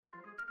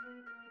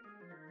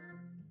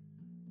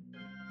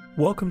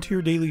Welcome to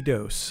your daily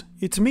dose.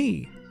 It's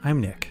me. I'm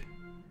Nick.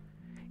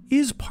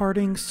 Is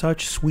parting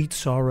such sweet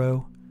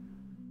sorrow?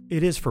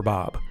 It is for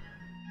Bob.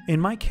 In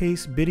my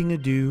case, bidding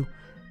adieu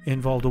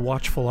involved a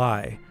watchful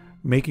eye,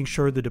 making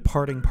sure the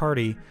departing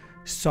party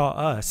saw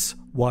us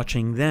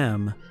watching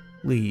them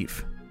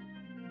leave.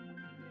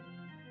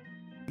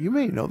 You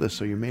may know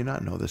this or you may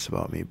not know this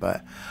about me,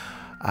 but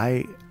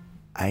I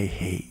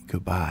hate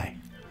goodbye.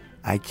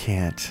 I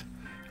can't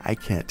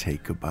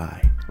take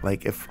goodbye.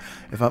 Like if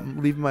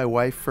I'm leaving my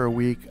wife for a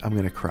week, I'm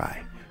going to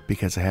cry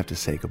because I have to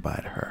say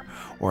goodbye to her.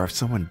 Or if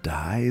someone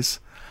dies,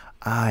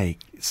 I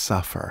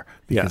suffer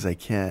because I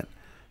can't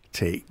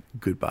take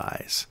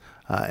goodbyes.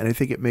 And I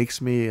think it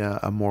makes me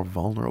a more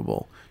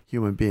vulnerable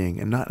human being,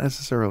 and not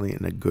necessarily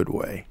in a good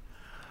way.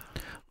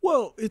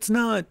 Well, it's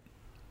not...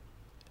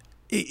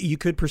 You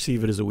could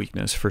perceive it as a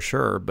weakness for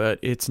sure, but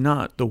it's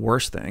not the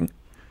worst thing.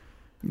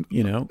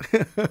 You know?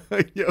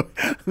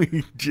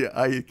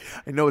 I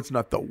know it's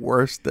not the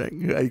worst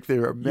thing. Like,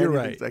 there are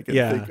many things I can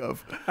think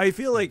of. I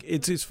feel like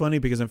it's funny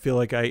because I feel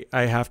like I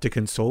have to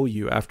console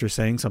you after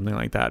saying something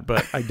like that,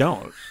 but I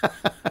don't.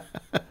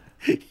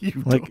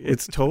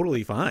 It's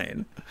totally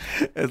fine.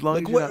 As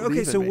long as you're not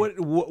leaving me.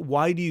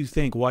 Why do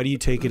you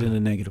take it in a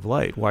negative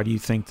light? Why do you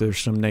think there's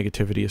some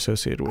negativity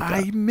associated with that?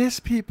 I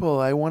miss people.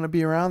 I want to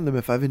be around them.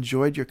 If I've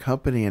enjoyed your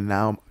company and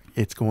now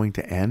it's going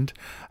to end,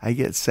 I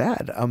get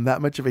sad. I'm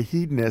that much of a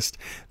hedonist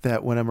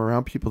that when I'm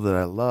around people that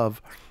I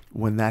love,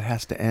 when that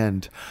has to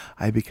end,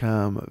 I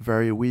become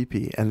very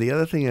weepy. And the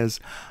other thing is,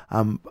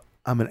 I'm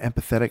an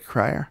empathetic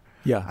crier.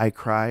 Yeah. I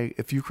cry.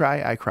 If you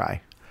cry, I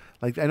cry.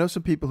 Like, I know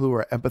some people who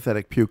are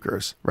empathetic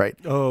pukers, right?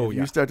 Oh, if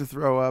you start to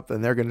throw up,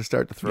 then they're going to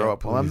start to throw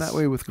up. Well, I'm that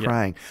way with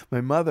crying. My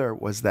mother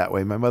was that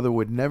way. My mother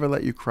would never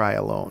let you cry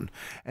alone.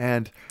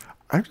 And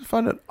I just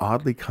find it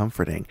oddly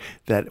comforting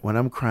that when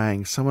I'm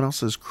crying, someone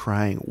else is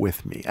crying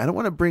with me. I don't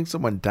want to bring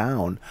someone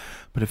down,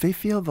 but if they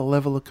feel the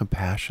level of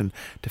compassion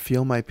to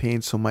feel my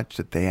pain so much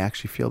that they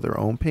actually feel their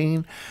own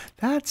pain,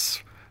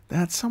 that's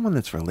someone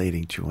that's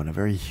relating to on a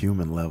very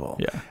human level.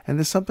 Yeah. And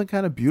there's something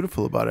kind of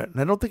beautiful about it.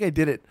 And I don't think I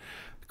did it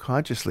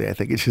consciously. I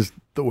think it's just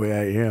the way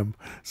I am.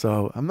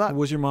 So I'm not.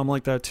 Was your mom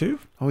like that too?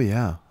 Oh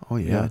yeah.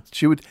 Yeah.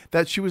 She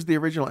was the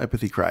original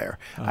empathy crier.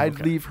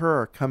 I'd leave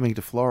her coming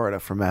to Florida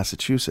from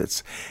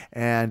Massachusetts,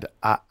 and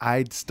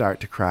I'd start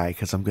to cry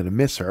because I'm going to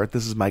miss her.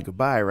 This is my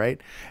goodbye, right?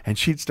 And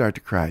she'd start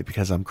to cry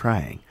because I'm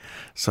crying.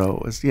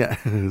 So it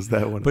was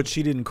that one. But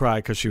she didn't cry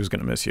because she was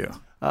going to miss you.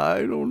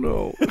 I don't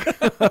know.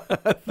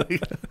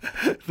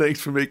 Thanks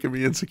for making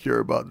me insecure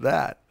about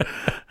that.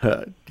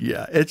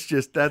 It's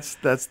just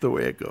that's the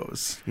way it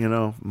goes. You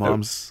know,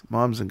 moms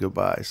and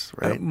goodbyes,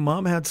 right?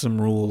 Mom had some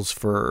rules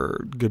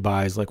for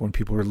goodbyes, like when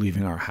people were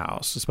leaving our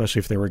house, especially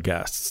if they were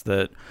guests,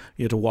 that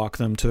you had to walk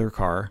them to their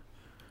car.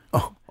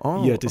 Oh.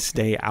 You had to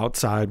stay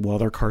outside while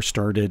their car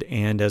started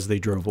and as they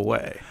drove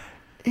away.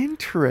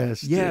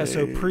 Interesting. Yeah,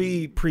 so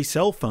pre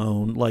cell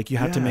phone, like you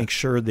had to make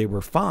sure they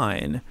were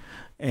fine.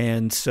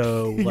 And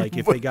so, like,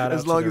 if they got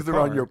as long as they're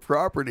on your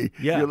property,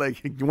 you're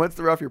like, once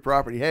they're off your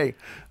property, hey,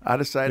 out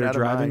of sight, out of mind.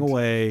 They're driving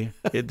away.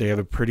 They have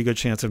a pretty good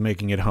chance of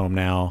making it home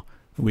now.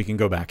 We can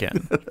go back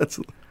in.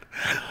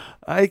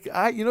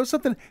 You know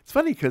something? It's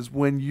funny because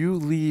when you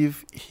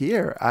leave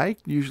here, I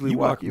usually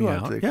walk you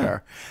out to the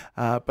car.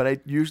 But I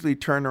usually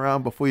turn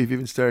around before you've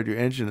even started your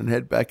engine and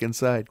head back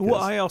inside. Well,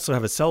 I also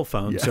have a cell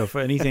phone. So if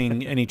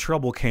any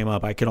trouble came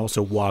up, I could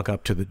also walk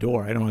up to the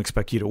door. I don't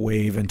expect you to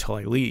wave until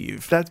I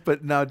leave.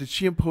 But now, did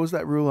she impose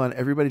that rule on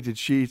everybody? Did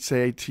she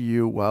say to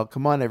you, well,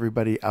 come on,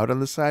 everybody, out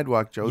on the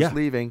sidewalk. Joe's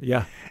leaving.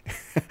 Yeah.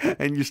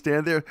 And you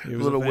stand there,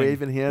 little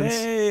waving hands.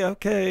 Hey,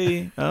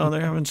 okay. Oh,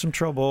 they're having some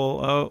trouble.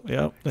 Oh,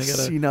 yeah. They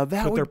gotta see, now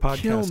that would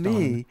kill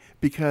me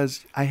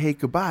because I hate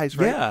goodbyes,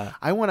 right? Yeah.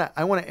 I want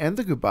to end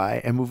the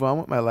goodbye and move on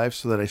with my life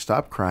so that I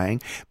stop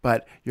crying.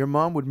 But your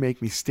mom would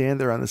make me stand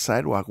there on the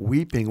sidewalk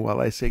weeping while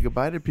I say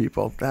goodbye to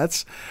people.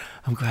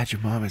 I'm glad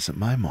your mom isn't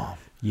my mom.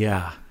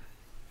 Yeah.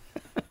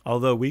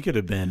 Although we could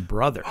have been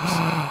brothers.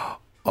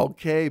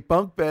 Okay,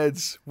 bunk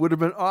beds would have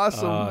been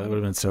awesome. It would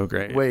have been so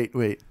great.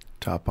 Wait.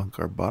 Top bunk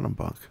or bottom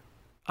bunk?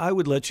 I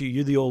would let you.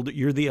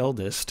 You're the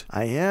eldest.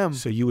 I am.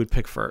 So you would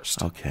pick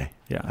first. Okay.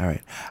 Yeah. All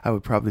right. I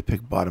would probably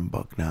pick bottom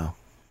bunk now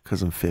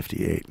because I'm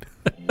 58.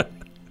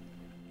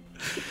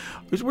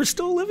 We're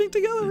still living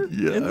together.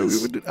 Yeah,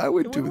 I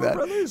would do that.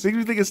 Makes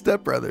me think of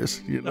Step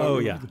Brothers. You know? Oh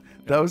yeah.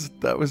 That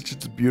was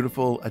just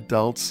beautiful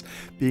adults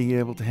being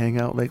able to hang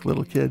out like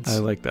little kids. I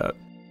like that.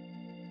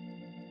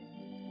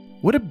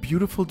 What a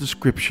beautiful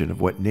description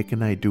of what Nick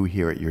and I do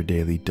here at Your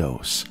Daily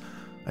Dose.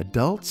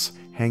 Adults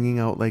hanging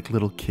out like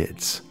little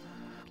kids.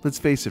 Let's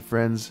face it,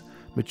 friends,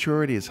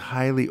 maturity is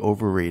highly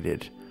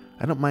overrated.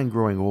 I don't mind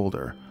growing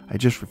older. I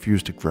just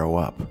refuse to grow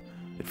up.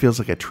 It feels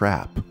like a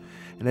trap.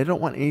 And I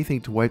don't want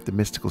anything to wipe the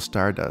mystical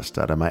stardust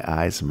out of my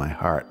eyes and my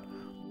heart.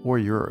 Or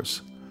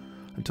yours.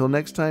 Until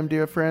next time,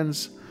 dear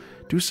friends,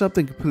 do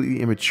something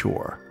completely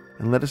immature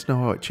and let us know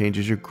how it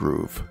changes your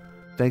groove.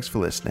 Thanks for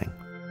listening.